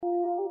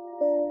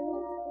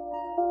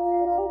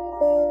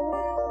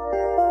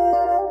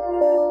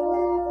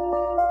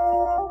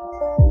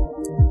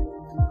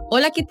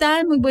Hola, ¿qué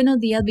tal? Muy buenos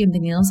días,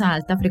 bienvenidos a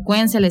Alta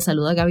Frecuencia. Les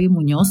saluda Gaby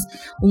Muñoz,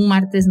 un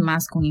martes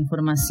más con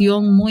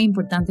información muy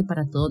importante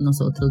para todos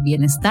nosotros.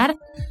 Bienestar,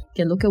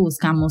 que es lo que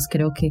buscamos,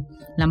 creo que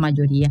la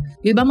mayoría.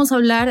 Y hoy vamos a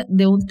hablar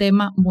de un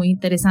tema muy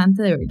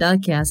interesante, de verdad,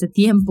 que hace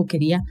tiempo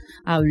quería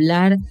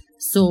hablar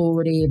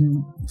sobre,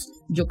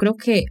 yo creo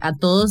que a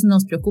todos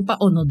nos preocupa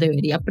o nos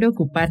debería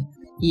preocupar,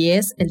 y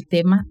es el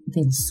tema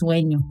del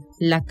sueño,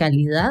 la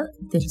calidad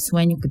del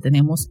sueño que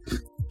tenemos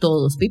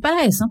todos. Y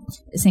para eso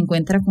se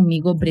encuentra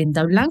conmigo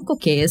Brenda Blanco,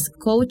 que es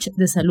coach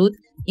de salud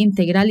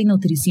integral y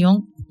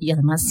nutrición y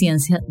además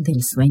ciencia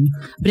del sueño.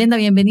 Brenda,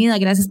 bienvenida,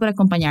 gracias por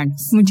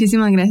acompañarnos.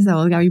 Muchísimas gracias a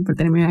vos, Gaby, por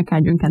tenerme acá,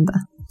 yo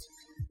encantada.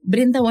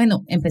 Brenda,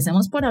 bueno,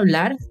 empecemos por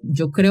hablar.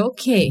 Yo creo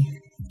que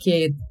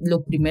la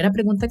primera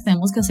pregunta que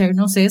tenemos que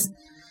hacernos es,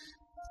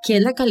 ¿qué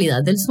es la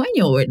calidad del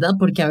sueño, verdad?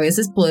 Porque a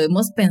veces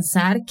podemos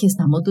pensar que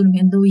estamos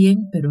durmiendo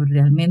bien, pero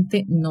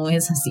realmente no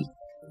es así.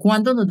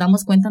 ¿Cuándo nos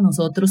damos cuenta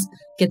nosotros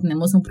que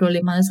tenemos un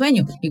problema de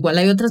sueño? Igual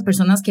hay otras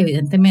personas que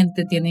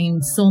evidentemente tienen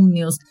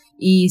insomnios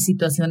y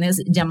situaciones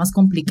ya más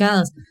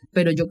complicadas,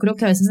 pero yo creo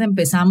que a veces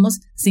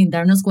empezamos sin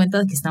darnos cuenta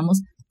de que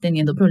estamos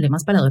teniendo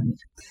problemas para dormir.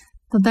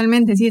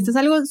 Totalmente, sí, esto es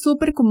algo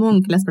súper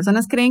común, que las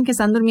personas creen que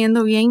están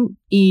durmiendo bien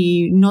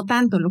y no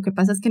tanto. Lo que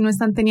pasa es que no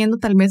están teniendo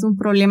tal vez un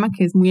problema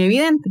que es muy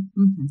evidente.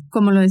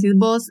 Como lo decís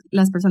vos,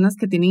 las personas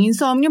que tienen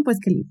insomnio, pues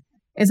que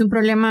es un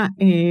problema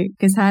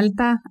que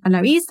salta a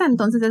la vista,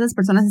 entonces esas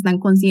personas están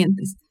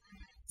conscientes.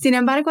 Sin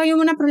embargo, hay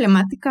una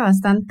problemática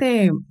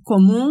bastante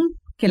común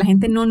que la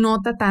gente no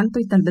nota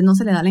tanto y tal vez no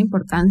se le da la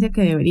importancia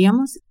que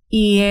deberíamos,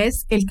 y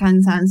es el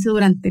cansancio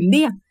durante el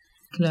día.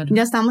 Claro.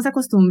 Ya estamos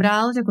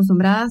acostumbrados y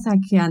acostumbradas a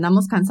que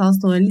andamos cansados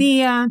todo el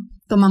día,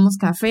 tomamos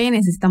café,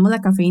 necesitamos la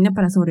cafeína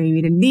para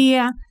sobrevivir el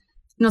día,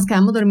 nos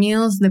quedamos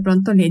dormidos de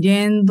pronto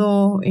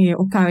leyendo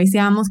o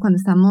cabeceamos cuando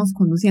estamos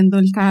conduciendo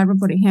el carro,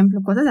 por ejemplo,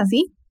 cosas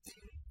así.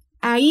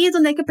 Ahí es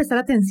donde hay que prestar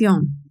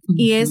atención.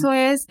 Y eso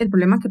es el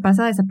problema que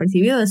pasa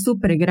desapercibido, es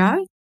súper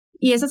grave.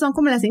 Y esas son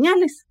como las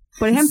señales.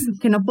 Por ejemplo,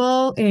 que no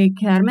puedo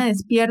quedarme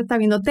despierta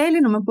viendo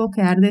tele, no me puedo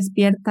quedar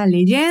despierta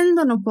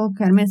leyendo, no puedo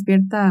quedarme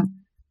despierta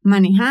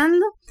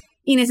manejando.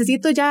 Y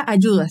necesito ya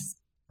ayudas.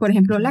 Por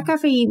ejemplo, la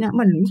cafeína,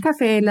 bueno, el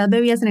café, las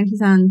bebidas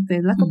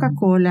energizantes, la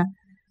Coca-Cola,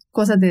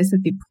 cosas de ese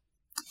tipo.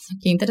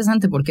 Qué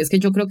interesante, porque es que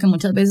yo creo que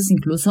muchas veces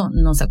incluso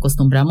nos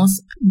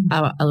acostumbramos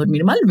a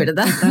dormir mal,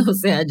 ¿verdad? O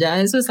sea, ya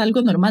eso es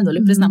algo normal, no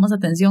le prestamos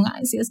atención,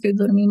 ay, sí, es que hoy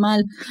dormí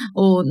mal,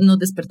 o nos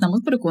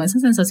despertamos pero con esa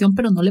sensación,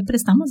 pero no le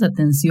prestamos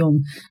atención,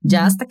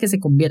 ya hasta que se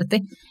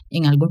convierte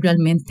en algo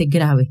realmente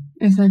grave.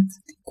 Exacto.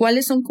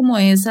 ¿Cuáles son como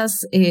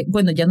esas,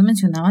 bueno, ya nos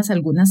mencionabas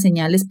algunas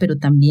señales, pero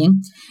también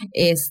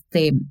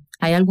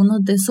hay algunos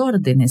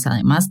desórdenes,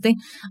 además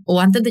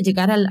o antes de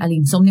llegar al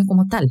insomnio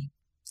como tal?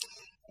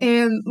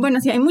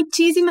 Bueno, sí,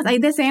 hay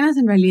decenas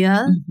en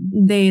realidad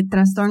de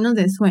trastornos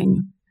de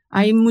sueño.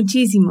 Hay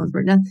muchísimos,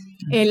 ¿verdad?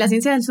 La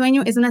ciencia del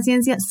sueño es una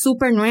ciencia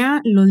súper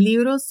nueva. Los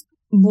libros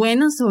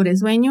buenos sobre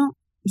sueño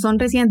son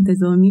recientes,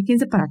 de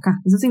 2015 para acá.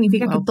 Eso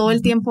significa que todo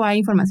el tiempo hay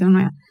información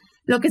nueva.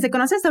 Lo que se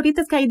conoce hasta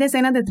ahorita es que hay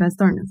decenas de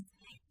trastornos.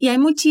 Y hay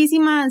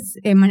muchísimas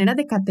maneras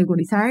de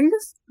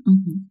categorizarlos.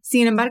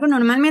 Sin embargo,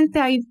 normalmente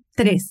hay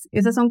 3.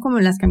 Esas son como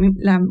la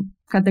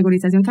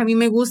categorización que a mí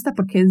me gusta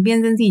porque es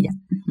bien sencilla.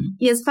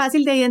 Y es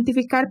fácil de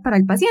identificar para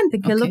el paciente,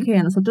 que es lo que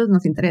a nosotros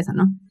nos interesa,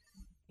 ¿no?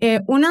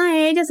 Una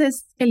de ellas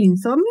es el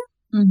insomnio,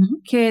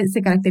 que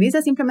se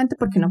caracteriza simplemente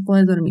porque no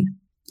puedes dormir.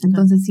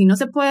 Entonces, si no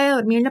se puede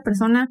dormir la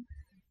persona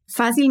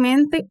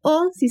fácilmente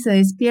o si se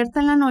despierta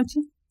en la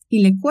noche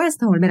y le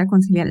cuesta volver a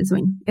conciliar el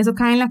sueño. Eso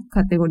cae en la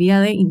categoría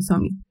de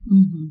insomnio.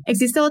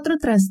 Existe otro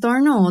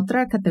trastorno,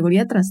 otra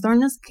categoría de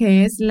trastornos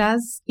que es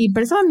las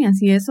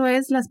hipersomnias, y eso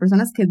es las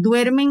personas que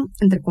duermen,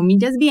 entre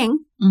comillas, bien,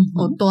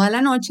 o toda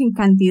la noche en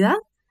cantidad,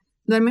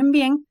 duermen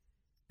bien,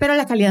 pero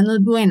la calidad no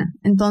es buena,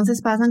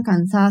 entonces pasan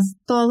cansadas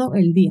todo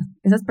el día.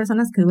 Esas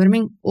personas que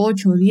duermen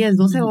 8, 10,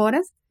 12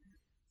 horas,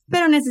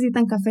 pero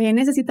necesitan café,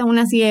 necesitan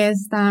una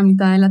siesta a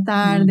mitad de la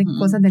tarde,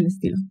 cosas del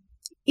estilo.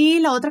 Y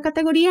la otra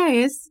categoría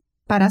es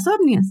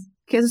parasomnias,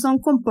 que esos son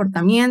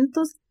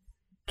comportamientos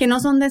que no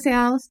son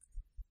deseados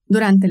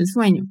durante el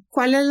sueño.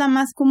 ¿Cuál es la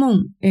más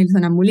común? El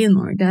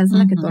sonambulismo, ¿verdad? Es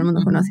la que todo el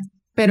mundo conoce.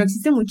 Pero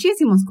existen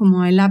muchísimos,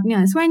 como el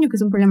apnea de sueño, que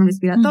es un problema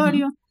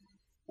respiratorio.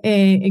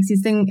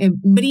 Existen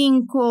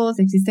brincos,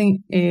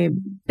 existen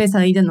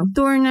pesadillas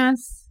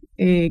nocturnas,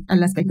 a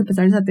las que hay que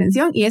prestarles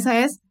atención, y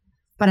esa es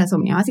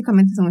parasomnia.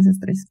 Básicamente son esas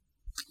 3.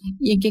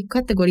 ¿Y en qué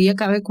categoría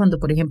cabe cuando,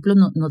 por ejemplo,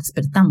 nos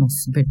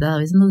despertamos, verdad? A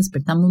veces nos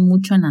despertamos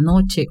mucho en la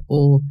noche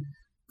o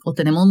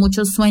tenemos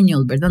muchos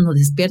sueños, ¿verdad? Nos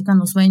despiertan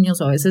los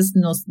sueños, o a veces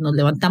nos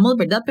levantamos,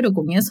 ¿verdad? Pero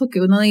con eso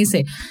que uno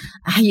dice,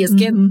 ay, es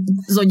que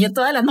soñé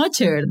toda la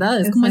noche,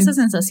 ¿verdad? Es como esa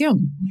sensación.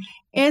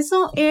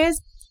 Eso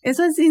es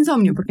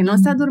insomnio, porque no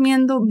estás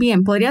durmiendo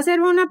bien. Podría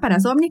ser una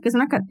parasomnia, que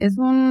es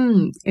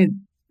un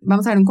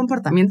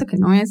comportamiento que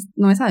no es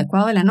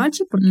adecuado de la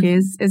noche, porque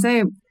es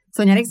ese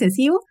soñar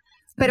excesivo,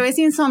 pero es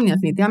insomnio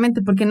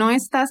definitivamente, porque no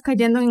estás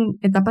cayendo en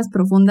etapas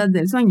profundas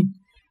del sueño.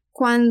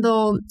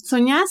 Cuando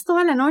soñás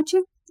toda la noche,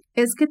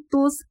 es que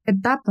tus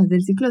etapas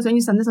del ciclo de sueño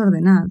están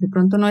desordenadas. De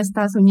pronto no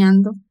estás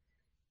soñando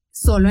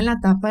solo en la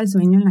etapa del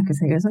sueño en la que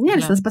se debe soñar.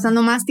 Claro. Estás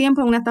pasando más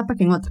tiempo en una etapa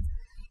que en otra.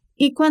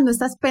 Y cuando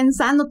estás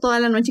pensando toda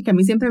la noche, que a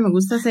mí siempre me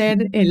gusta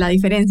hacer la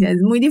diferencia, es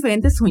muy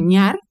diferente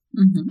soñar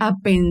a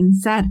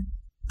pensar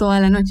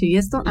toda la noche. Y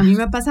esto a mí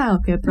me ha pasado,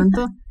 que de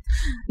pronto,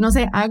 no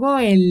sé, hago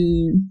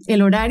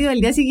el horario del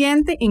día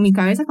siguiente en mi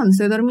cabeza cuando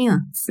estoy dormida.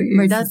 Sí,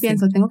 ¿verdad? Sí,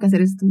 pienso, tengo que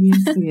hacer esto y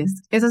esto y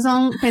esto. Esos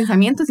son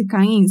pensamientos y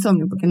caen en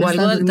insomnio. Porque no o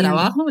algo del durmiendo.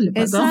 Trabajo, le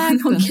pasó a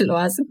uno que lo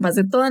hace,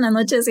 pasé toda la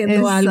noche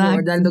haciendo algo,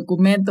 ¿verdad? El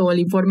documento o el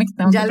informe que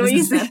estamos ya lo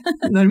hice,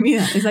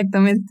 dormida,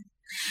 exactamente.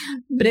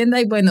 Brenda,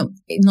 y bueno,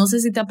 no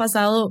sé si te ha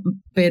pasado,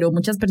 pero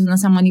muchas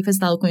personas han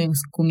manifestado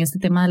con este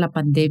tema de la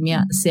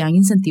pandemia, se han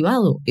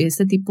incentivado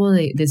este tipo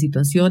de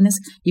situaciones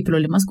y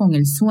problemas con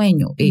el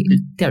sueño.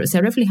 ¿Se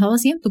ha reflejado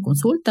así en tu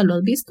consulta? ¿Lo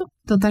has visto?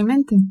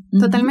 Totalmente,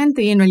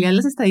 totalmente. Y en realidad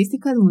las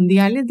estadísticas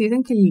mundiales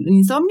dicen que el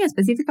insomnio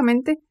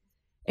específicamente,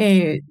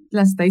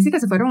 las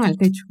estadísticas se fueron al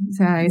techo. O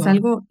sea, es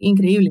algo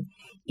increíble.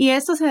 Y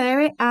esto se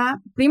debe a,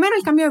 primero,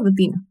 el cambio de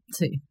rutina.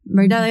 Sí.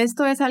 ¿Verdad?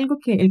 Esto es algo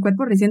que el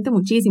cuerpo resiente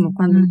muchísimo.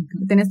 Cuando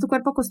tenés tu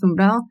cuerpo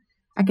acostumbrado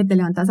a que te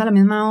levantás a la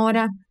misma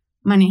hora,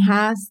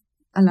 manejas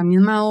a la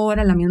misma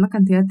hora, la misma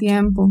cantidad de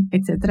tiempo,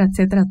 etcétera,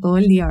 etcétera, todo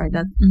el día,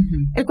 ¿verdad?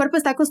 El cuerpo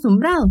está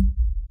acostumbrado.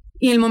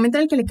 Y en el momento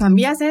en el que le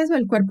cambias eso,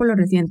 el cuerpo lo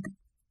resiente.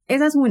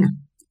 Esa es una.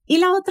 Y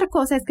la otra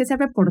cosa es que se ha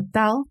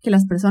reportado que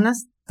las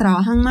personas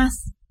trabajan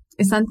más.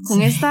 Están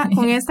con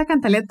esta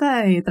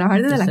cantaleta de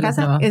trabajar desde la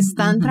casa,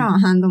 están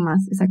trabajando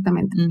más,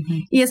 exactamente.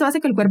 Y eso hace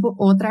que el cuerpo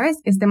otra vez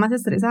esté más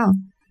estresado.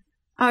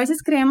 A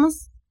veces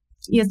creemos,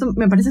 y esto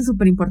me parece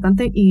súper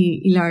importante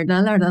y la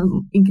verdad,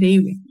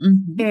 increíble.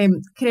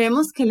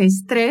 Creemos que el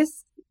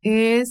estrés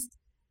es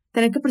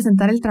tener que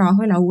presentar el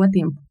trabajo de la U a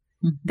tiempo.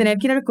 Tener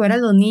que ir a recoger a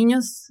los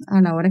niños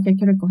a la hora que hay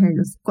que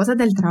recogerlos, cosas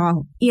del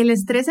trabajo. Y el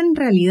estrés en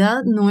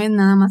realidad no es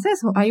nada más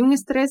eso. Hay un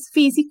estrés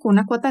físico,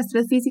 una cuota de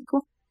estrés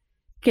físico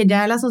que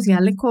ya la sociedad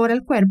le cobra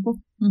al cuerpo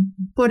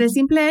por el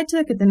simple hecho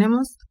de que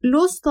tenemos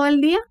luz todo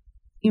el día,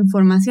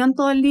 información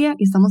todo el día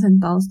y estamos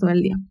sentados todo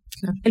el día.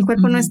 Claro. El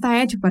cuerpo no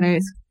está hecho para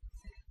eso.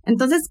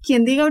 Entonces,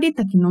 quien diga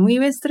ahorita que no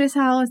vive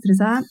estresada,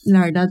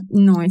 la verdad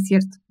no es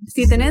cierto.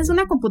 Si tenés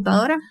una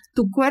computadora,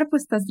 tu cuerpo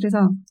está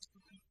estresado.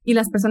 Y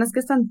las personas que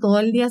están todo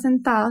el día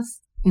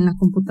sentadas en la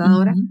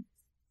computadora,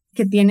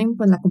 que tienen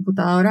pues la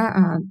computadora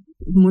a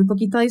muy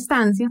poquita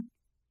distancia,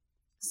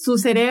 su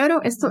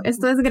cerebro, esto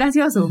es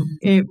gracioso,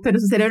 pero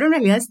su cerebro en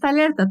realidad está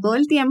alerta todo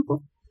el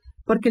tiempo,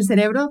 porque el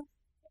cerebro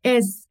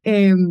es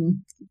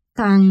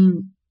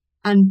tan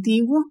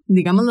antiguo,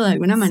 digámoslo de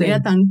alguna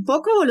manera, tan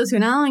poco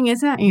evolucionado en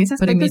ese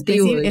aspecto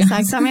específico,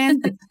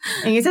 exactamente,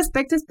 en ese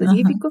aspecto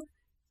específico,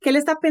 que él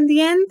está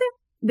pendiente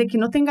de que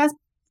no tengas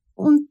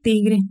un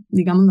tigre,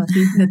 digámoslo así,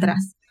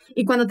 detrás.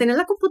 Y cuando tienes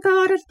la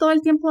computadora todo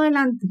el tiempo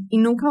delante y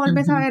nunca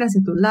vuelves a ver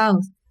hacia tus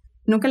lados,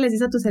 nunca les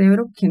dices a tu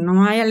cerebro que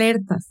no hay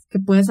alertas, que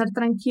puedes estar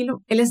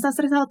tranquilo, él está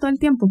estresado todo el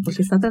tiempo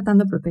porque está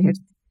tratando de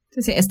protegerte.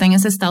 Sí, está en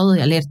ese estado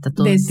de alerta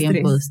todo el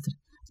tiempo. De estrés.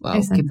 Wow,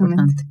 qué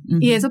importante.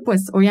 Y eso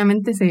pues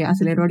obviamente se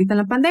aceleró ahorita en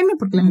la pandemia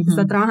porque la gente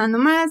está trabajando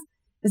más,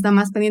 está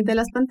más pendiente de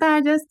las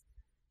pantallas,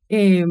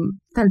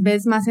 tal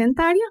vez más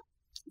sedentaria.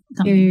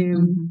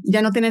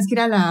 Ya no tienes que ir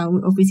a la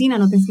oficina,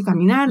 no tienes que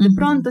caminar de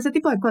pronto, ese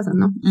tipo de cosas,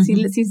 ¿no?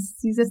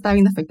 Sí se está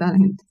viendo afectada a la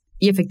gente.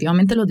 Y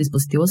efectivamente los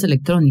dispositivos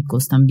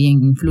electrónicos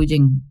también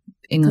influyen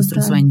en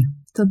nuestro sueño.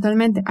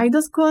 Totalmente. Hay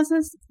dos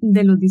cosas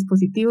de los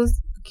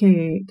dispositivos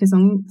que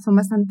son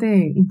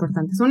bastante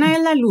importantes. Una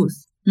es la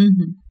luz.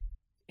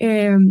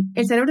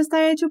 El cerebro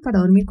está hecho para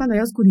dormir cuando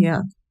hay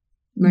oscuridad,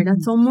 ¿verdad?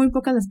 Son muy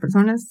pocas las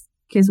personas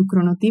que su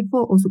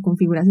cronotipo o su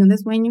configuración de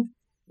sueño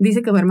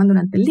dice que duerman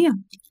durante el día.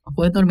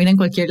 Pueden dormir en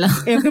cualquier lado.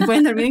 Que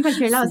pueden dormir en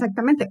cualquier lado,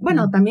 exactamente.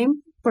 Bueno, también,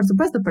 por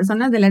supuesto,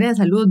 personas del área de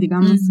salud,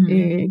 digamos,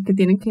 que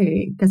tienen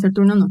que hacer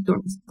turnos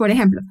nocturnos, por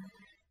ejemplo.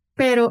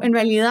 Pero en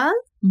realidad,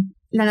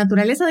 la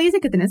naturaleza dice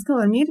que tenés que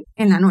dormir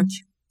en la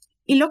noche.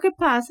 Y lo que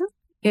pasa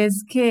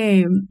es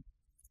que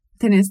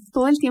tenés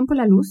todo el tiempo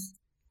la luz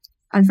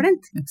al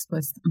frente.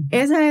 Expuesta.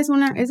 Esa es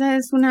una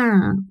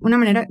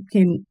manera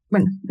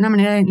una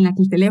manera en la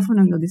que el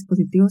teléfono y los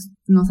dispositivos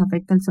nos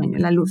afecta el sueño,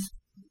 la luz.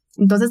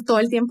 Entonces, todo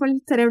el tiempo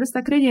el cerebro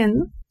está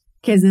creyendo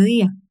que es de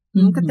día.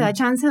 Nunca te da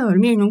chance de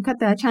dormir, nunca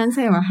te da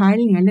chance de bajar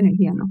el nivel de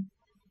energía, ¿no?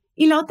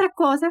 Y la otra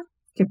cosa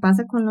que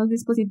pasa con los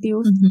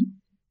dispositivos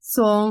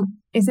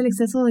es el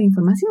exceso de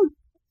información.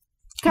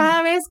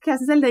 Cada vez que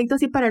haces el dedito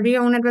así para arriba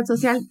en una red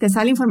social, te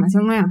sale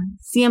información nueva,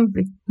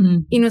 siempre.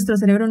 Y nuestro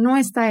cerebro no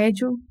está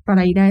hecho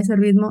para ir a ese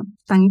ritmo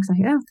tan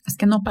exagerado. Es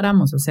que no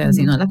paramos, o sea,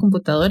 si no es la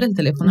computadora, el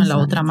teléfono en la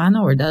otra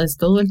mano, ¿verdad? Es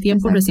todo el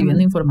tiempo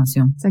recibiendo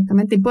información.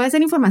 Exactamente, y puede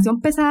ser información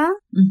pesada,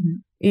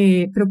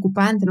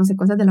 preocupante, no sé,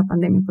 cosas de la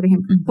pandemia, por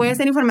ejemplo. Puede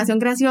ser información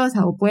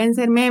graciosa, o pueden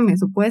ser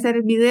memes, o puede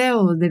ser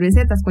videos de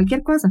recetas,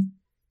 cualquier cosa.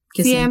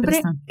 Que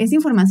siempre es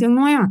información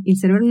nueva, y el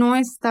cerebro no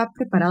está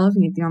preparado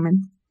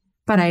definitivamente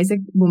para ese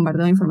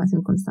bombardeo de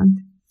información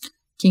constante.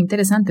 Qué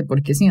interesante,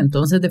 porque sí,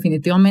 entonces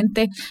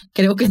definitivamente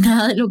creo que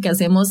nada de lo que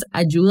hacemos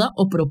ayuda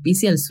o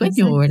propicia el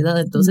sueño, exacto,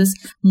 ¿verdad? Entonces,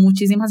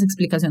 muchísimas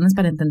explicaciones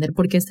para entender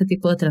por qué este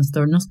tipo de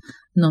trastornos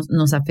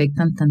nos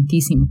afectan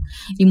tantísimo.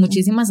 Y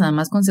muchísimas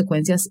además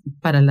consecuencias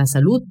para la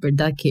salud,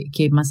 ¿verdad?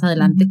 Que más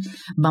adelante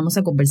vamos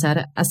a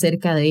conversar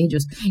acerca de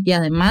ellos. Y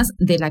además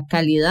de la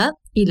calidad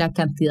y la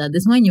cantidad de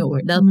sueño,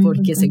 ¿verdad?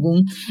 Porque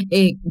según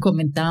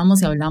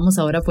comentábamos y hablábamos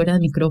ahora fuera de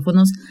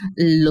micrófonos,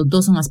 los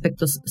dos son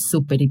aspectos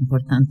súper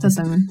importantes.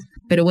 Totalmente.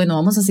 Pero bueno,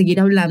 vamos a seguir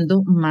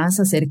hablando más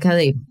acerca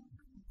de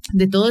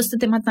todo este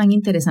tema tan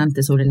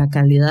interesante sobre la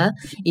calidad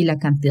y la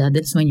cantidad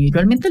del sueño. Y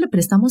realmente le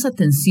prestamos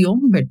atención,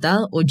 ¿verdad?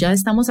 O ya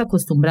estamos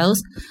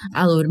acostumbrados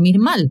a dormir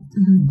mal.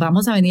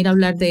 Vamos a venir a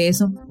hablar de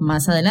eso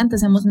más adelante.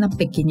 Hacemos una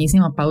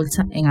pequeñísima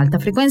pausa en alta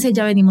frecuencia y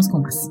ya venimos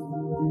con más.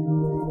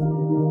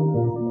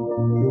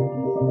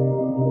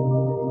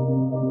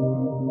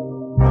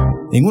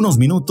 En unos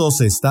minutos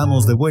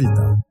estamos de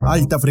vuelta.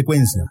 Alta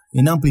frecuencia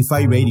en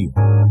Amplify Radio.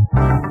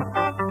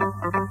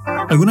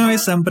 ¿Alguna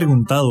vez se han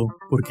preguntado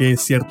por qué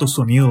ciertos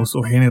sonidos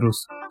o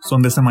géneros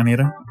son de esa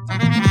manera?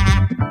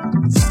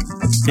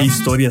 ¿Qué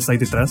historias hay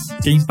detrás?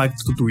 ¿Qué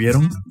impacto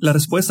tuvieron? La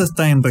respuesta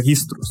está en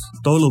Registros,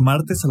 todos los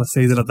martes a las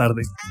 6 de la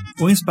tarde.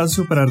 Un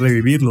espacio para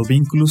revivir los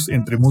vínculos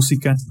entre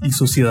música y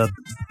sociedad.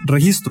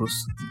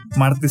 Registros,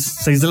 martes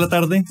 6 de la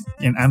tarde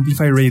en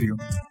Amplify Radio.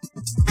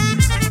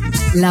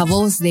 La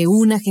voz de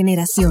una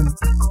generación.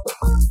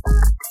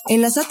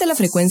 Enlazate a la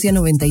frecuencia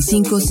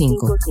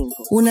 95.5,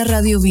 una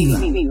radio viva,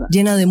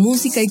 llena de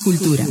música y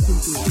cultura.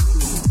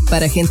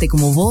 Para gente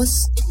como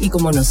vos y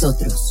como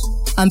nosotros.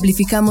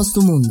 Amplificamos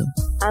tu mundo.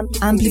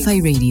 Amplify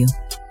Radio.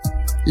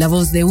 La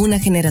voz de una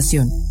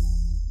generación.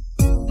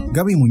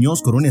 Gaby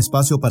Muñoz con un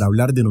espacio para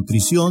hablar de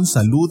nutrición,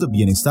 salud,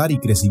 bienestar y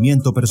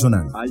crecimiento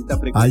personal.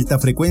 Alta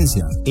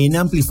frecuencia en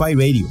Amplify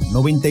Radio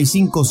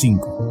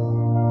 95.5.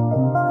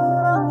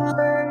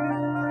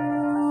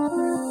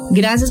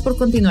 Gracias por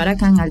continuar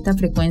acá en Alta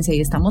Frecuencia y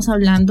estamos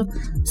hablando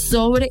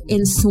sobre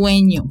el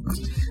sueño.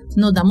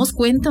 Nos damos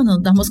cuenta o no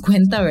nos damos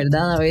cuenta,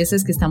 ¿verdad? A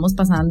veces que estamos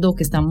pasando,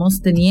 que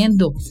estamos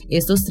teniendo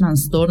estos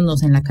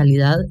trastornos en la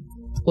calidad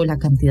o la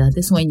cantidad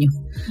de sueño,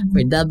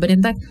 ¿verdad,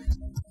 Brenda?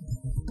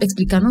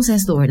 Explícanos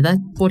esto, ¿verdad?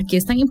 ¿Por qué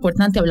es tan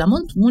importante?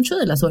 Hablamos mucho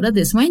de las horas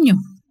de sueño,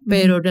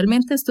 pero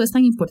realmente esto es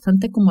tan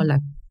importante como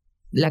la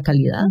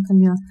calidad. La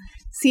calidad.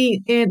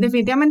 Sí,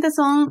 definitivamente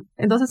son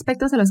dos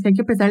aspectos a los que hay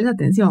que prestarles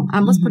atención,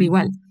 ambos por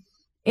igual.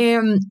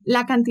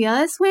 La cantidad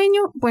de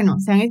sueño, bueno,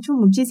 se han hecho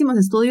muchísimos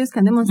estudios que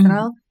han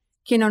demostrado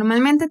que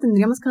normalmente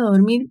tendríamos que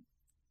dormir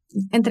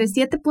entre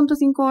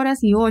 7.5 horas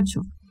y 8.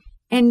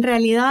 En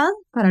realidad,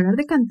 para hablar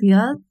de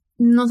cantidad,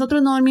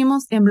 nosotros no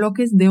dormimos en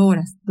bloques de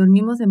horas,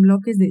 dormimos en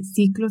bloques de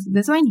ciclos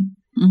de sueño.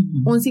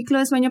 Un ciclo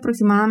de sueño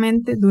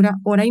aproximadamente dura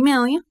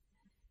 1.5 horas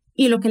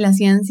y lo que la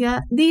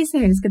ciencia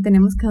dice es que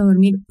tenemos que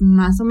dormir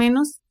más o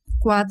menos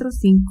 4 o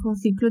 5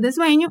 ciclos de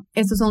sueño.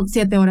 Estos son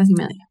 7.5 horas.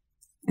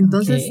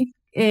 Entonces,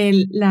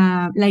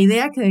 la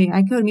idea que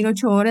hay que dormir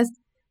 8 horas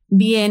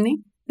viene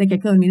de que hay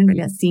que dormir en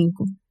realidad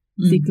 5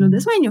 ciclos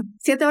de sueño.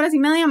 7.5 horas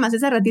más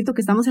ese ratito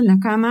que estamos en la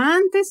cama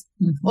antes,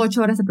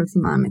 8 horas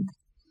aproximadamente.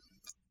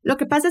 Lo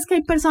que pasa es que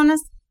hay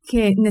personas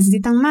que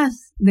necesitan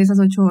más de esas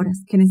 8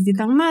 horas, que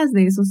necesitan más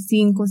de esos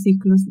 5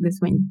 ciclos de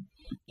sueño.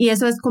 Y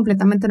eso es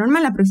completamente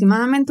normal.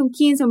 Aproximadamente un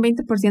 15 o un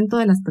 20%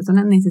 de las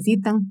personas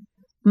necesitan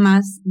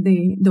más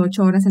de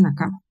 8 horas en la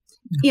cama.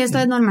 Y esto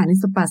es normal,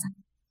 esto pasa.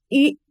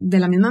 Y de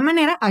la misma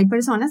manera, hay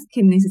personas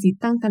que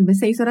necesitan tal vez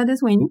 6 horas de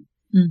sueño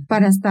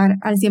para estar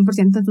al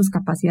 100% de sus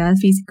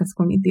capacidades físicas,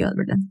 cognitivas,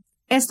 ¿verdad?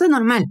 Esto es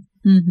normal.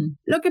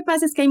 Lo que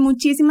pasa es que hay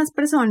muchísimas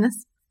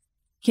personas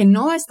que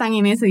no están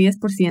en ese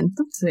 10%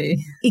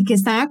 y que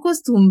están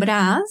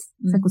acostumbradas,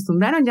 se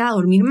acostumbraron ya a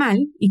dormir mal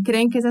y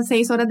creen que esas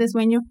 6 horas de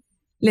sueño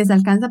les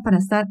alcanza para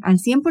estar al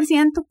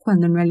 100%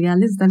 cuando en realidad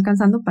les está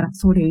alcanzando para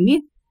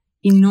sobrevivir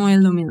y no es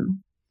lo mismo.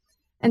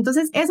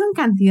 Entonces, eso en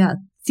cantidad.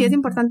 Sí es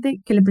importante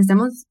que le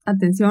prestemos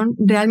atención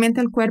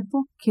realmente al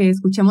cuerpo, que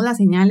escuchemos las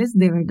señales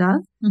de verdad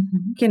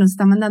que nos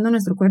está mandando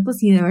nuestro cuerpo,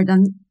 si de verdad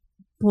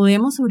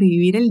podemos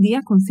sobrevivir el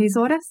día con 6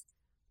 horas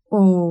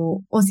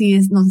o si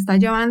nos está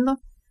llevando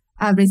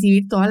a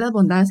recibir todas las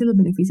bondades y los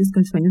beneficios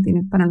que el sueño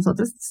tiene para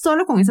nosotros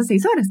solo con esas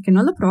 6 horas, que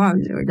no es lo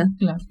probable, ¿verdad?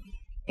 Claro.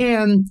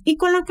 Y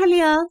con la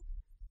calidad,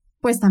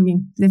 pues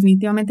también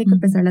definitivamente hay que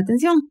prestarle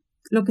atención.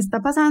 Lo que está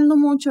pasando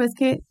mucho es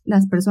que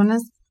las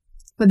personas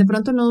pues de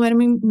pronto no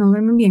duermen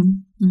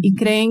bien y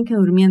creen que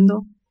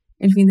durmiendo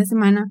el fin de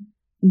semana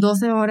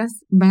 12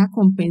 horas van a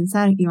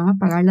compensar y van a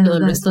pagar las todo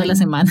el resto de la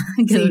semana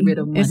que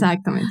durmieron mal.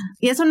 Exactamente.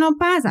 Y eso no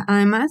pasa.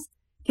 Además,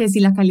 que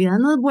si la calidad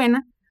no es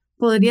buena,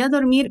 podrías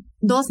dormir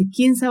 12,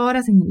 15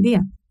 horas en el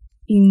día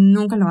y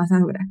nunca lo vas a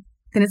lograr.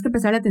 Tienes que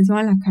prestarle atención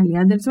a la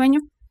calidad del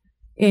sueño.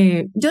 Yo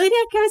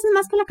diría que a veces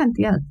más que la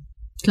cantidad.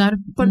 Claro.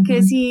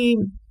 Porque si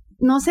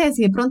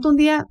de pronto un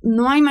día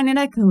no hay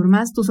manera de que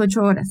durmas tus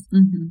 8 horas,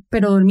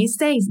 pero dormís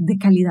 6 de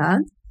calidad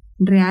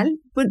real,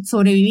 pues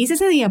sobrevivís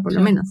ese día por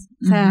lo menos.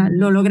 O sea,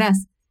 lo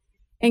lográs.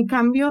 En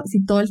cambio,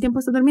 si todo el tiempo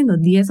estás durmiendo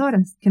 10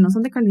 horas que no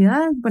son de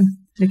calidad, bueno,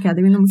 le quedas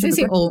debiendo mucho.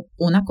 Sí, o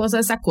una cosa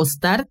es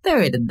acostarte,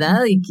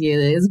 ¿verdad? Y que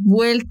des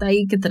vuelta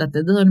y que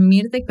trates de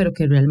dormirte, pero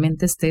que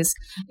realmente estés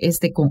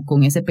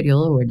con ese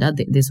periodo, ¿verdad?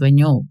 De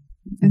sueño.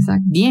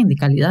 Exacto. Bien, de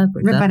calidad,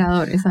 ¿verdad?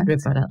 Reparador, exacto.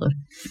 Reparador.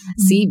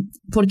 Sí,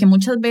 porque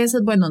muchas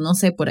veces, bueno, no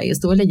sé, por ahí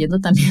estuve leyendo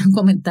también un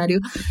comentario,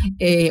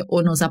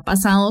 o nos ha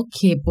pasado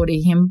que, por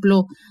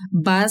ejemplo,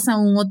 vas a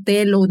un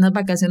hotel o unas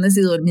vacaciones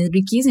y dormís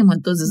riquísimo,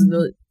 entonces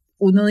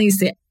uno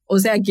dice, o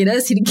sea, quiere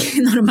decir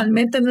que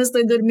normalmente no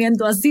estoy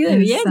durmiendo así de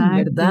bien,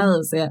 ¿verdad?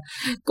 O sea,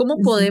 ¿cómo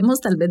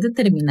podemos tal vez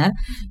determinar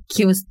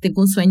que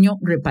tengo un sueño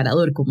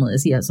reparador, como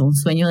decías, un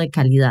sueño de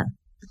calidad?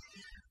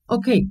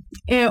 Ok,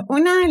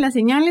 una de las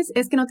señales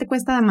es que no te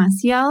cuesta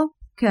demasiado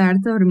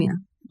quedarte dormida.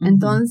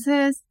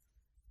 Entonces,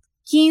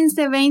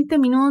 15, 20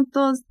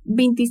 minutos,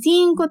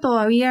 25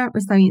 todavía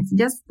está bien. Si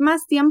ya es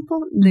más tiempo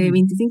de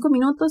 25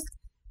 minutos,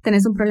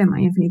 tenés un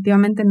problema y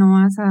definitivamente no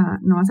vas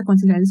a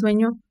conciliar el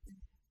sueño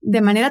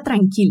de manera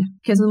tranquila,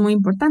 que eso es muy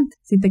importante.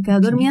 Si te quedas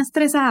dormida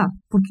estresada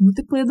porque no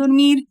te puedes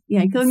dormir y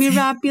hay que dormir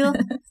rápido,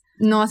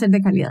 no va a ser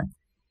de calidad.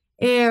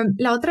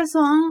 La otra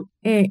son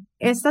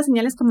estas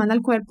señales que manda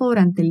el cuerpo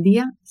durante el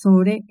día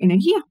sobre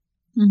energía.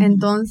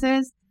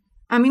 Entonces,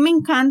 a mí me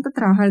encanta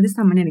trabajar de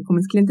esta manera y con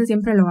mis clientes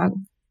siempre lo hago.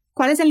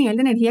 ¿Cuál es el nivel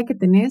de energía que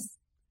tenés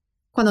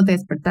cuando te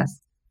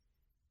despertás?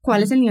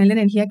 ¿Cuál es el nivel de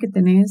energía que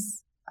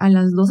tenés a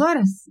las 2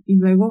 horas? Y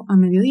luego a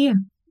mediodía,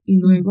 y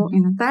luego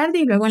en la tarde,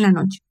 y luego en la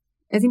noche.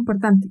 Es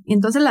importante. Y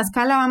entonces la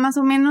escala va más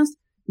o menos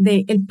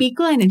de el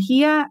pico de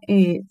energía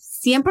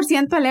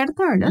 100%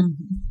 alerta, ¿verdad?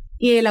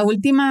 Y el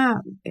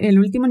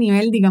último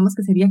nivel, digamos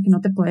que sería que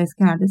no te puedes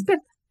quedar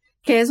despierta.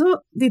 Que eso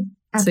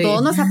a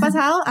todos nos ha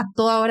pasado a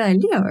toda hora del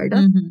día,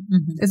 ¿verdad?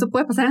 Eso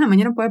puede pasar en la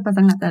mañana, puede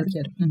pasar en la tarde.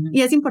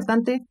 Y es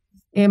importante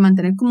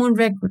mantener como un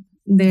récord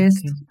de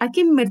esto. Hay que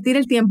invertir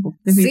el tiempo,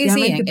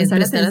 definitivamente. Sí,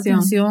 prestar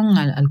atención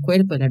al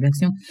cuerpo, a la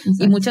reacción.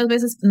 Exacto. Y muchas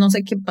veces, no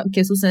sé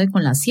qué sucede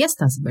con las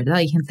siestas, ¿verdad?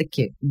 Hay gente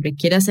que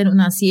requiere hacer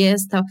una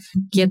siesta.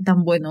 ¿Qué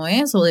tan bueno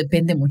es? O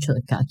depende mucho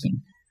de cada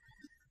quien.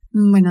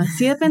 Bueno,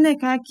 sí depende de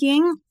cada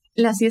quien.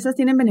 Las siestas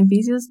tienen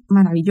beneficios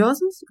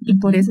maravillosos y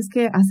por eso es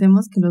que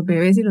hacemos que los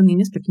bebés y los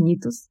niños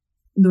pequeñitos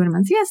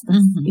duerman siestas.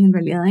 Y en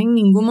realidad en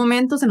ningún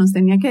momento se nos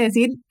tenía que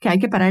decir que hay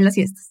que parar las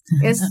siestas.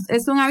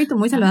 Es un hábito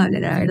muy saludable,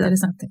 la verdad.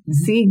 Interesante.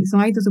 Sí, es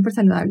un hábito súper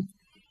saludable.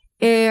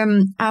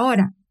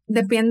 Ahora,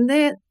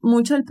 depende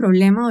mucho del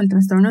problema o del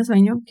trastorno de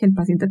sueño que el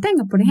paciente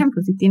tenga. Por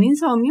ejemplo, si tiene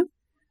insomnio,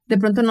 de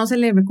pronto no se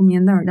le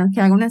recomienda, ¿verdad?,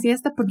 que haga una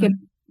siesta porque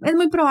es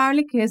muy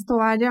probable que esto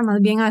vaya más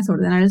bien a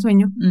desordenar el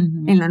sueño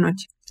en la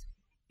noche.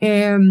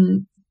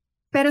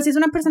 Pero si es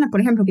una persona,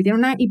 por ejemplo, que tiene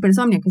una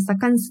hipersomnia, que está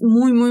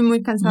muy, muy,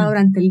 muy cansada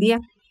durante el día,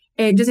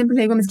 yo siempre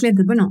le digo a mis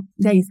clientes, bueno,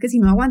 de ahí es que si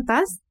no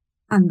aguantas,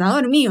 anda a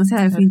dormir. O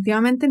sea,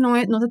 definitivamente no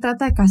se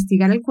trata de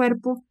castigar el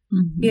cuerpo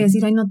y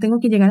decir, ay, no tengo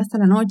que llegar hasta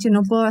la noche,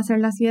 no puedo hacer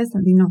la siesta.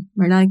 Y no,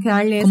 ¿verdad? Hay que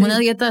darle como una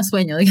dieta de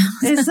sueño,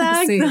 digamos.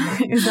 Exacto,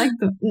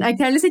 exacto. Hay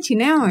que darle ese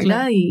chineo, ¿verdad?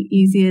 Claro.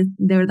 Y si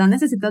de verdad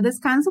necesitas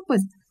descanso,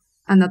 pues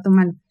anda a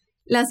tomarlo.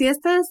 Las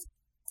siestas,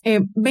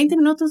 20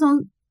 minutos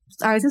son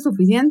a veces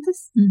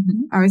suficientes,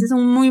 a veces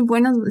son muy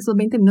buenos esos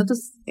 20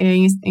 minutos.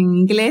 En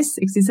inglés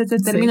existe este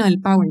término del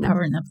power nap,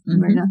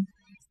 ¿verdad?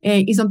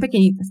 Y son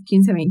pequeñitas,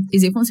 15, 20. Y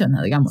sí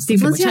funciona, digamos. Sí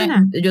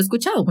funciona. Yo he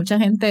escuchado mucha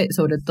gente,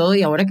 sobre todo,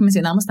 y ahora que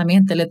mencionamos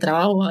también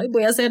teletrabajo, ay,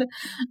 voy a hacer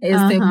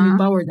mi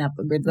power nap,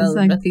 ¿verdad?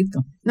 Exacto. Un ratito.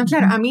 No,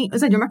 claro, a mí, o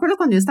sea, yo me acuerdo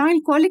cuando yo estaba en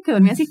el cole que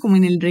dormía así como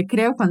en el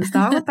recreo, cuando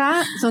estaba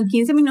agotada, son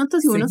 15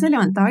 minutos y uno se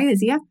levantaba y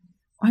decía,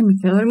 ay, me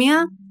quedo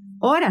dormida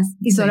horas,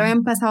 y solo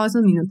habían pasado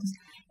esos minutos.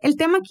 El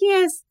tema aquí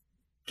es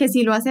que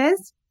si lo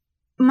haces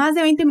más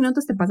de 20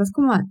 minutos, te pasas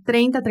como a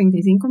 30,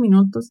 35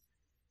 minutos,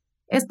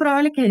 es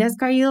probable que hayas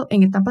caído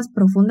en etapas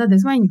profundas de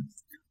sueño.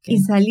 Y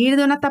salir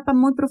de una etapa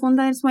muy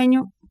profunda del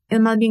sueño es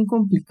más bien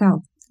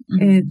complicado.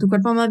 Tu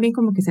cuerpo más bien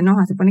como que se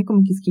enoja, se pone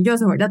como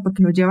quisquilloso, ¿verdad?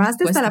 Porque lo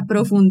llevaste hasta la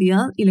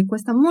profundidad y le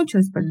cuesta mucho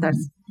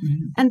despertarse.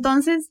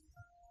 Entonces,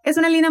 es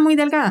una línea muy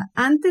delgada.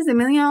 Antes de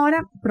media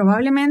hora,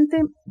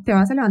 probablemente te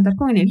vas a levantar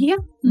con energía.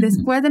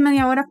 Después de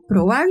media hora,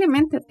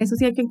 probablemente, eso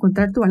sí hay que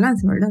encontrar tu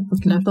balance, ¿verdad?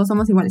 Porque no todos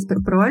somos iguales, pero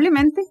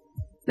probablemente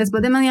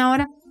después de media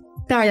hora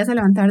te vayas a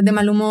levantar de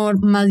mal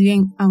humor, más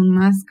bien aún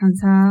más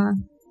cansada.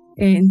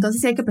 Entonces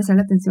sí hay que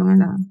prestarle atención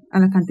a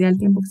la cantidad del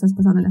tiempo que estás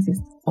pasando en la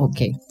siesta. Ok.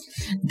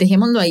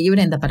 Dejémoslo ahí,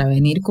 Brenda, para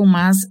venir con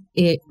más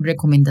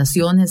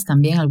recomendaciones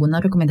también,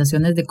 algunas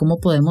recomendaciones de cómo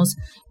podemos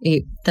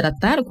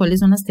tratar, cuáles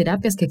son las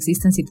terapias que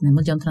existen si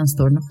tenemos ya un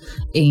trastorno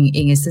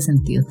en este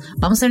sentido.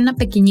 Vamos a hacer una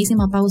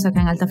pequeñísima pausa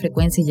acá en Alta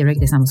Frecuencia y ya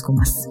regresamos con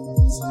más.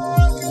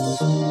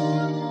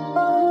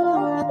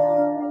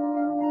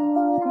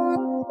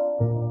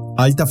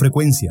 Alta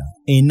Frecuencia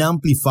en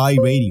Amplify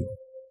Radio.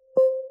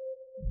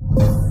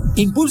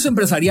 Impulso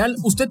Empresarial,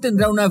 usted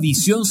tendrá una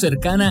visión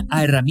cercana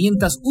a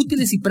herramientas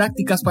útiles y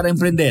prácticas para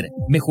emprender,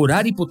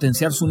 mejorar y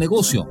potenciar su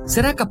negocio.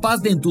 Será capaz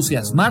de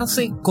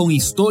entusiasmarse con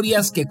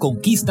historias que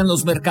conquistan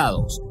los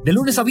mercados. De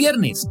lunes a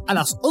viernes a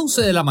las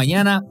 11 de la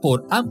mañana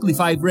por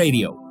Amplify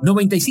Radio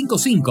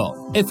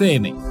 95.5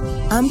 FM.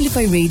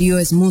 Amplify Radio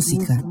es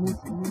música,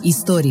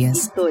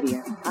 historias,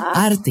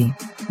 arte,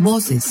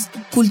 voces,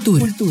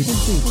 cultura.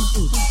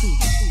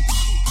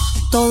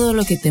 Todo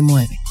lo que te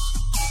mueve.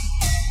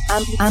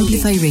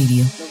 Amplify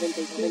Radio.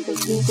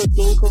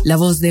 La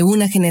voz de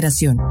una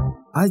generación.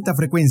 Alta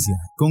Frecuencia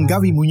con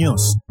Gaby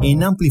Muñoz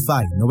en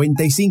Amplify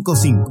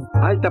 95.5.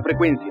 Alta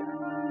Frecuencia.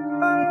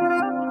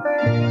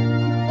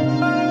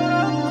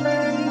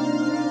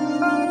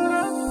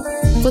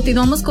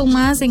 Continuamos con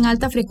más en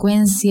Alta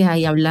Frecuencia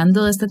y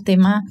hablando de este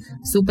tema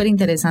súper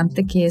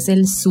interesante que es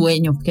el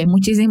sueño, que hay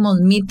muchísimos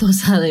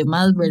mitos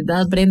además,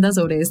 ¿verdad, Brenda,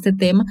 sobre este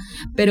tema?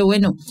 Pero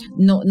bueno,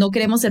 no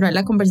queremos cerrar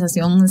la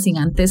conversación sin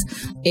antes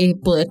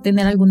poder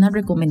tener algunas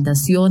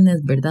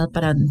recomendaciones, ¿verdad?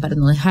 Para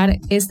no dejar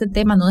este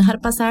tema, no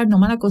dejar pasar, no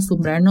mal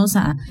acostumbrarnos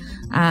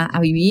a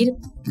vivir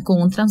con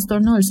un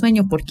trastorno del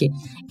sueño, porque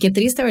qué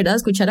triste, ¿verdad?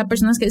 Escuchar a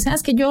personas que dicen,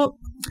 es que yo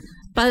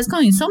padezco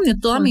de insomnio,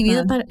 toda mi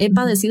vida he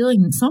padecido de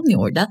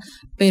insomnio, ¿verdad?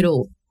 Pero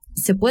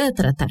se puede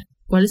tratar.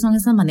 ¿Cuáles son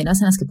esas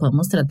maneras en las que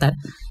podemos tratar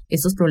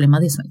estos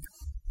problemas de sueño?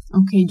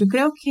 Ok, yo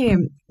creo que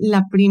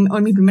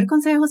mi primer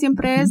consejo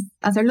siempre es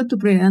hacerlo tu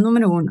prioridad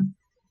número uno.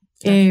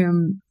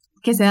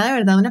 Que sea de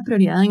verdad una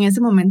prioridad en ese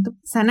momento.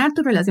 Sanar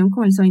tu relación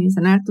con el sueño,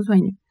 sanar tu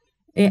sueño.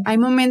 Hay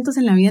momentos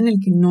en la vida en el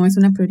que no es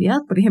una prioridad.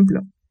 Por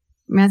ejemplo,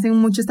 me hacen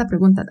mucho esta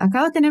pregunta.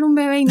 Acabo de tener un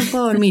bebé y no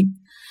puedo dormir.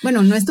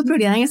 Bueno, no es tu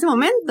prioridad en ese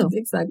momento.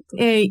 Exacto.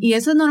 Y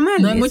eso es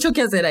normal. No hay mucho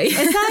que hacer ahí.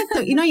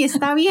 Exacto. Y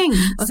está bien.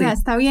 O sea,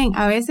 está bien.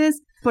 A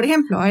veces, por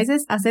ejemplo,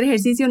 hacer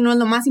ejercicio no es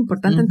lo más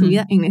importante en tu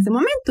vida en ese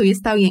momento y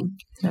está bien.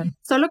 Claro.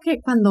 Solo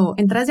que cuando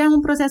entras ya en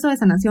un proceso de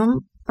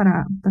sanación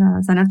para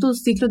sanar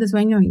tus ciclos de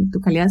sueño y tu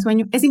calidad de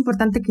sueño, es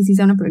importante que sí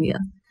sea una prioridad.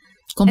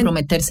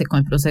 Comprometerse con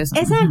el proceso.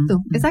 Exacto,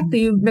 exacto.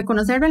 Y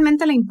reconocer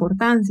realmente la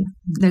importancia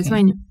del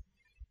sueño.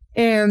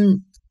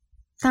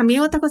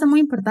 También otra cosa muy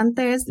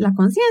importante es la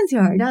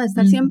conciencia, ¿verdad? De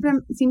estar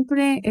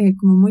siempre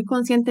como muy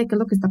consciente de qué es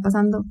lo que está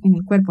pasando en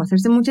el cuerpo.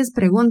 Hacerse muchas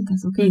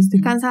preguntas. Ok,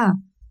 estoy cansada.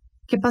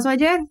 ¿Qué pasó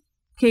ayer?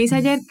 ¿Qué hice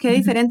ayer? ¿Qué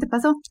diferente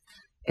pasó?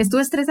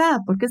 ¿Estuve estresada?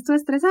 ¿Por qué estuve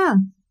estresada?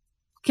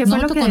 ¿Qué fue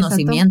lo que desató?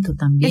 Autoconocimiento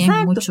también.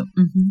 Exacto. Mucho.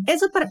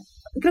 Eso creo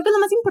que es lo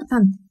más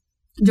importante.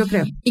 Yo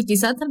creo. Y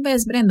quizá tal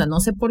vez, Brenda,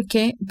 no sé por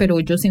qué, pero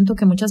yo siento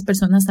que muchas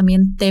personas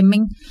también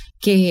temen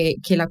que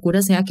la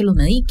cura sea que los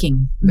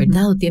mediquen,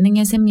 ¿verdad? O tienen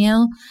ese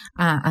miedo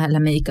a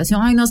la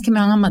medicación. Ay, no, es que me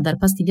van a mandar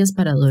pastillas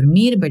para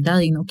dormir, ¿verdad?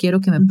 Y no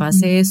quiero que me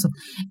pase eso.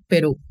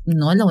 Pero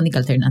no es la única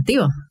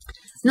alternativa.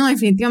 No,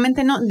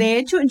 definitivamente no. De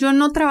hecho, yo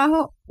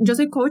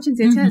soy coach en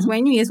ciencia de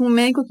sueño y es un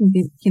médico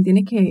quien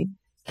tiene que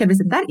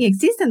recetar. Y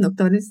existen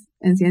doctores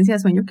en ciencia de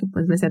sueño que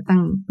pues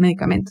recetan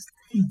medicamentos.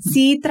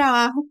 Sí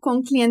trabajo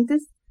con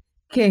clientes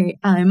que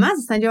además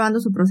están llevando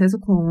su proceso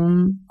con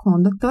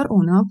un doctor o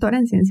una doctora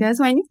en ciencia de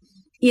sueño,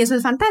 y eso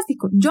es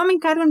fantástico. Yo me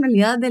encargo en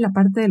realidad de la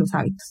parte de los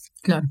hábitos,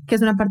 claro, que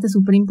es una parte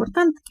súper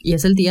importante. Y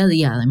es el día a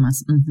día,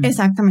 además.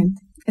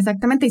 Exactamente.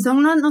 Y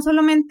son no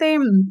solamente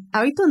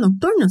hábitos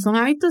nocturnos, son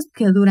hábitos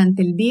que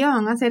durante el día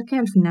van a hacer que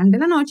al final de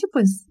la noche,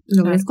 pues,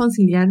 logres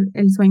conciliar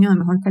el sueño de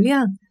mejor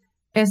calidad.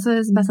 Eso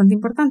es bastante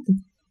importante.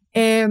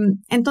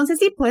 Entonces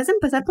sí, puedes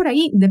empezar por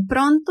ahí. De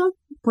pronto,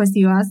 pues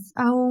si vas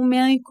a un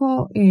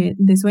médico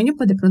de sueño,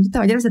 pues de pronto te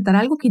vaya a recetar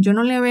algo que yo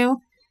no le veo.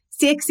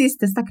 Sí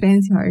existe esta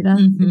creencia, ¿verdad?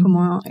 De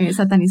como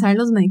satanizar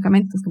los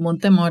medicamentos. Como un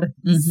temor.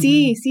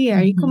 Sí,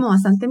 hay como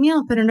bastante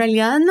miedo, pero en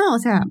realidad no, o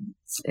sea...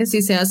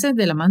 Si se hace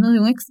de la mano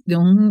de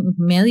un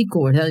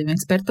médico, ¿verdad? De un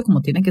experto,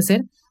 como tiene que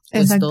ser,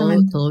 pues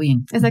todo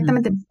bien.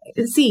 Exactamente.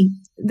 Sí,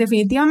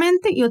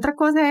 definitivamente. Y otra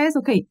cosa es,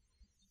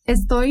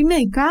 estoy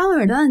medicado,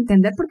 ¿verdad?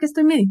 Entender por qué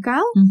estoy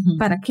medicado,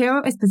 para qué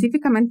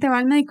específicamente va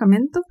el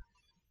medicamento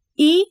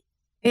y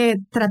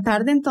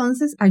tratar de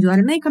entonces ayudar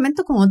al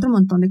medicamento con otro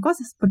montón de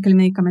cosas, porque el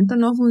medicamento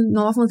no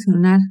va a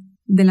funcionar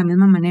de la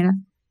misma manera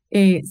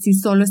si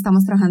solo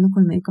estamos trabajando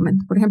con el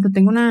medicamento. Por ejemplo,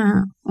 tengo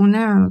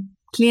una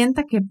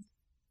clienta que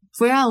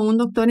fue a un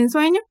doctor en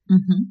sueño,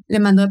 le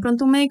mandó de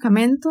pronto un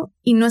medicamento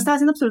y no estaba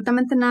haciendo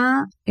absolutamente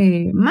nada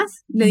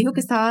más. Le dijo que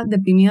estaba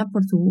deprimida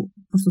por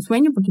su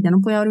sueño, porque ya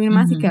no podía dormir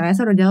más y que había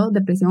desarrollado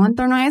depresión en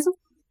torno a eso.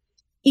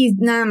 Y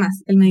nada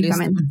más, el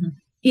medicamento.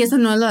 Y eso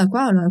no es lo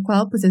adecuado. Lo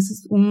adecuado, pues,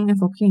 es un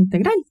enfoque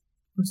integral.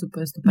 Por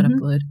supuesto, para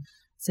poder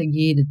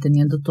seguir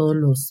teniendo todo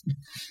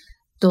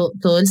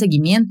el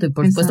seguimiento y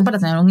por supuesto para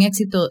tener un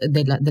éxito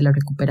de la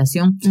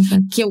recuperación.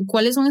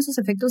 ¿Cuáles son esos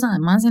efectos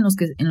además en los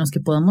que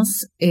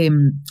podamos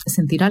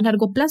sentir a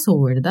largo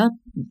plazo, verdad?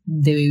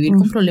 De vivir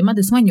con problemas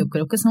de sueño.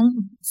 Creo que son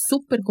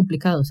súper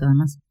complicados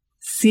además.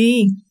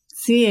 Sí,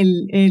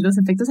 los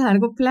efectos a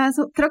largo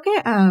plazo, creo que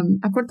a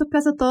corto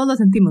plazo todos los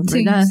sentimos,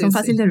 ¿verdad? Son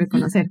fáciles de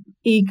reconocer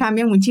y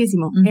cambian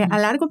muchísimo. A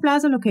largo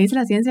plazo lo que dice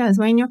la ciencia del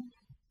sueño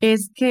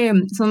es que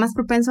son más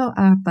propensos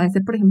a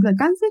padecer, por ejemplo, de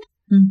cáncer.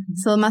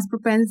 Son más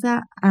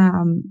propensa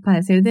a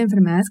padecer de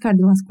enfermedades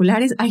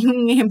cardiovasculares. Hay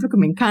un ejemplo que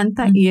me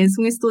encanta y es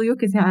un estudio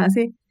que se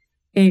hace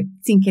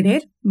sin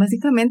querer,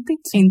 básicamente,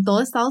 en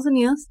todo Estados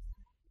Unidos,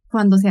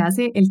 cuando se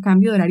hace el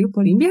cambio de horario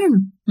por invierno.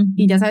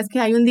 Y ya sabes que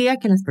hay un día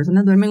que las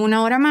personas duermen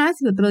 1 hora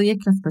más y otro día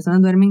que las personas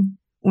duermen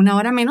 1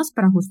 hora menos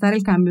para ajustar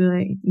el cambio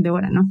de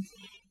hora, ¿no?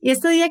 Y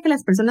este día que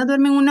las personas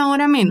duermen 1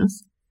 hora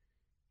menos,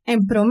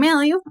 en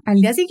promedio, al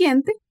día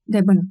siguiente,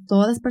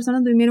 todas las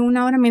personas durmieron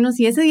 1 hora menos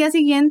y ese día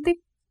siguiente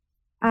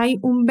hay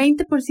un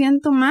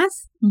 20%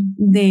 más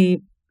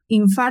de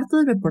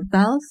infartos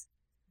reportados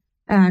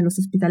a los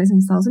hospitales en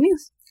Estados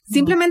Unidos.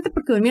 Simplemente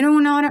porque durmieron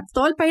 1 hora,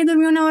 todo el país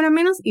durmió 1 hora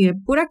menos y de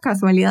pura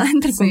casualidad,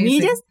 entre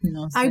comillas,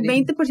 hay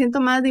 20%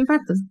 más de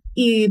infartos.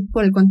 Y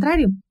por el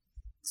contrario,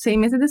 6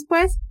 meses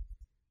después,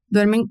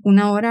 duermen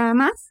 1 hora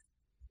más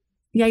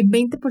y hay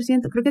 20%,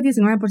 creo que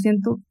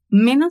 19%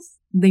 menos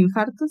de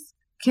infartos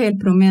que el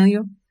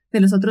promedio de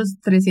los otros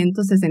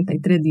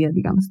 363 días,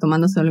 digamos,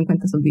 tomando solo en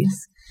cuenta esos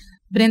días.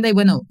 Brenda, y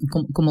bueno,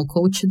 como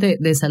coach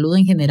de salud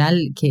en general,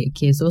 que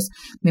esos,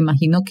 me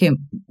imagino que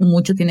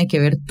mucho tiene que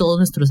ver todos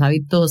nuestros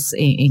hábitos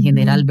en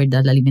general,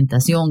 ¿verdad? La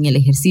alimentación, el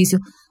ejercicio,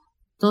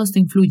 todo esto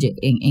influye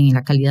en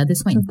la calidad de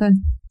sueño.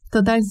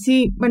 Total,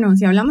 sí. Bueno,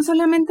 si hablamos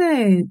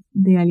solamente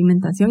de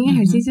alimentación y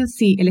ejercicio,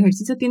 sí, el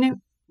ejercicio tiene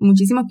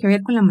muchísimo que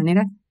ver con la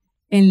manera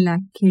en la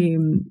que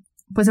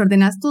pues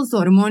ordenas tus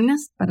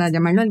hormonas, para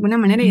llamarlo de alguna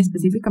manera, y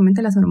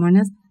específicamente las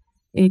hormonas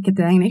que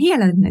te dan energía,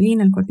 la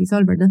adrenalina, el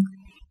cortisol, ¿verdad?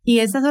 Y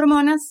estas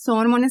hormonas son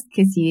hormonas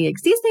que si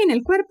existen en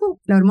el cuerpo,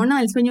 la hormona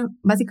del sueño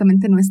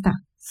básicamente no está.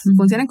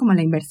 Funcionan como a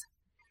la inversa.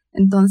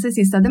 Entonces,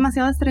 si estás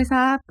demasiado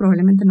estresada,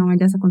 probablemente no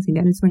vayas a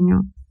conciliar el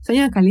sueño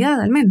de calidad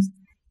al menos.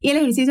 Y el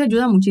ejercicio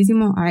ayuda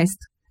muchísimo a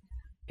esto.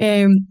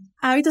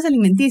 Hábitos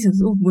alimenticios,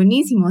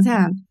 buenísimo. O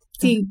sea,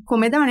 si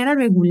comes de manera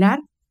regular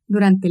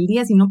durante el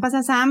día, si no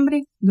pasas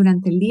hambre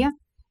durante el día,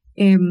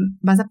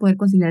 vas a poder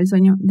conciliar el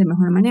sueño de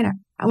mejor manera.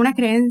 Una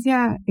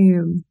creencia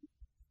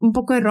un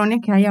poco errónea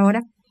que hay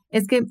ahora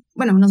es que,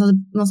 bueno,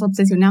 nos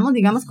obsesionamos,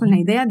 digamos, con la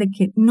idea de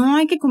que no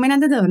hay que comer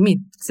antes de dormir.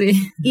 Sí.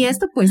 Y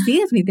esto, pues sí,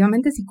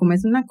 definitivamente, si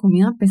comes una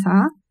comida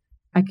pesada,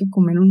 hay que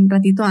comer un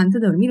ratito antes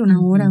de dormir, 1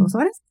 hora, 2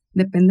 horas,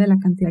 depende de la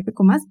cantidad que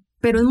comas.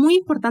 Pero es muy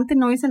importante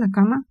no irse a la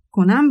cama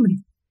con hambre.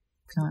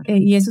 Claro.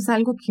 Y eso es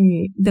algo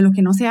de lo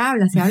que no se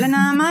habla. Se habla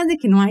nada más de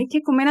que no hay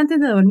que comer antes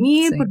de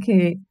dormir,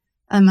 porque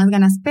además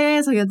ganas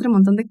peso y otro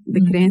montón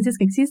de creencias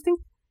que existen.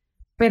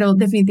 Pero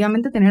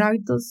definitivamente tener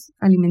hábitos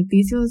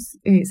alimenticios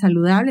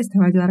saludables te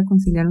va a ayudar a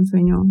conciliar un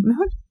sueño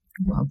mejor.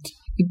 Wow.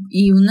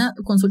 Y una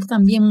consulta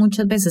también,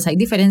 muchas veces hay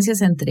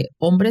diferencias entre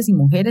hombres y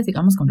mujeres,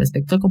 digamos, con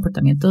respecto al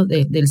comportamiento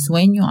del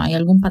sueño. ¿Hay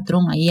algún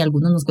patrón ahí? ¿A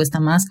algunos nos cuesta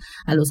más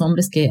a los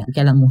hombres que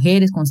a las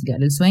mujeres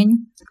conciliar el sueño?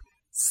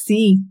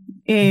 Sí,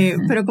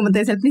 pero como te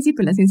decía al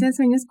principio, la ciencia del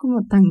sueño es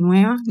como tan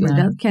nueva, ¿verdad?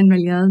 Claro. Que en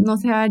realidad no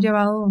se ha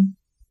llegado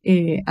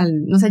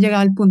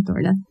al punto,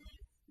 ¿verdad?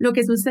 Lo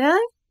que sucede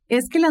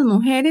es que las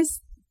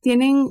mujeres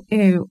tienen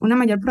una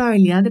mayor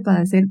probabilidad de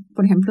padecer,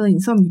 por ejemplo, de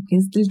insomnio, que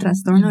es el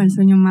trastorno del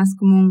sueño más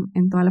común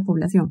en toda la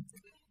población.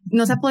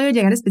 No se ha podido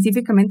llegar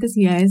específicamente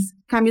si es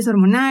cambios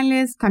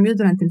hormonales, cambios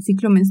durante el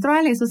ciclo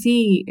menstrual, eso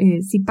sí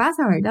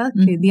pasa, ¿verdad?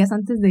 Que días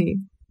antes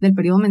del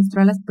periodo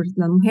menstrual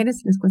las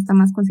mujeres les cuesta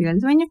más conciliar el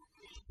sueño.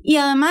 Y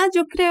además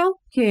yo creo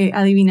que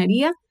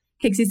adivinaría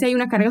que existe ahí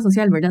una carga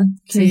social, ¿verdad?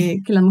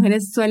 Que las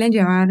mujeres suelen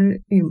llevar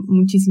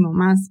muchísimo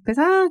más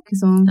pesada, que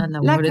son las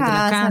labores de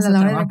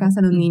la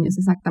casa, los niños,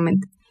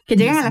 exactamente. Que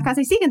llegan a la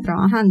casa y siguen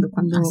trabajando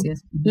cuando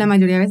la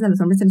mayoría de veces a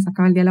los hombres se les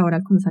acaba el día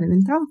laboral cuando salen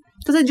del trabajo.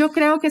 Entonces yo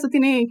creo que eso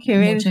tiene que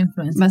ver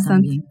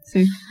bastante.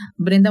 Sí.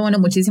 Brenda, bueno,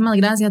 muchísimas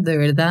gracias, de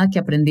verdad que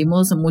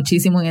aprendimos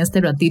muchísimo en este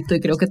ratito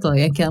y creo que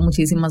todavía quedan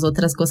muchísimas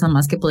otras cosas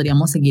más que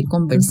podríamos seguir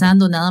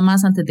conversando. Nada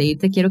más, antes de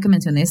irte, quiero que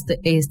menciones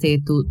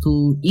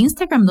tu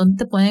Instagram, donde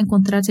te pueden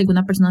encontrar si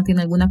alguna persona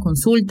tiene alguna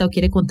consulta o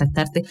quiere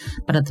contactarte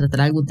para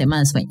tratar algún tema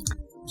de sueño.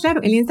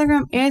 Claro, el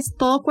Instagram es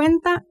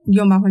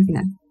todocuenta_al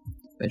final.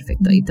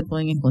 Perfecto, ahí te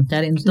pueden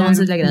encontrar.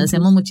 Entonces, le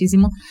agradecemos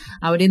muchísimo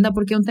a Brenda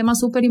porque es un tema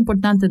súper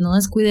importante. No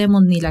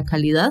descuidemos ni la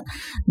calidad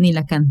ni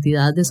la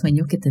cantidad de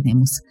sueño que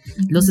tenemos.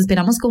 Los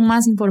esperamos con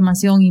más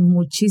información y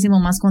muchísimo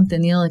más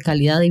contenido de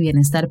calidad y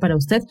bienestar para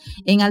usted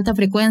en Alta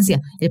Frecuencia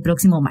el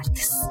próximo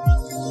martes.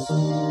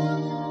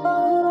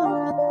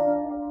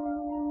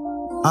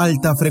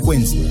 Alta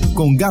Frecuencia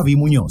con Gaby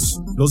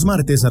Muñoz. Los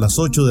martes a las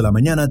 8 de la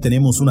mañana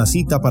tenemos una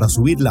cita para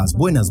subir las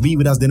buenas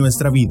vibras de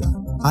nuestra vida.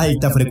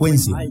 Alta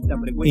Frecuencia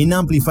en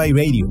Amplify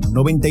Radio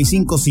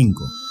 95.5.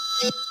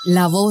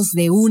 La voz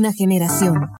de una generación.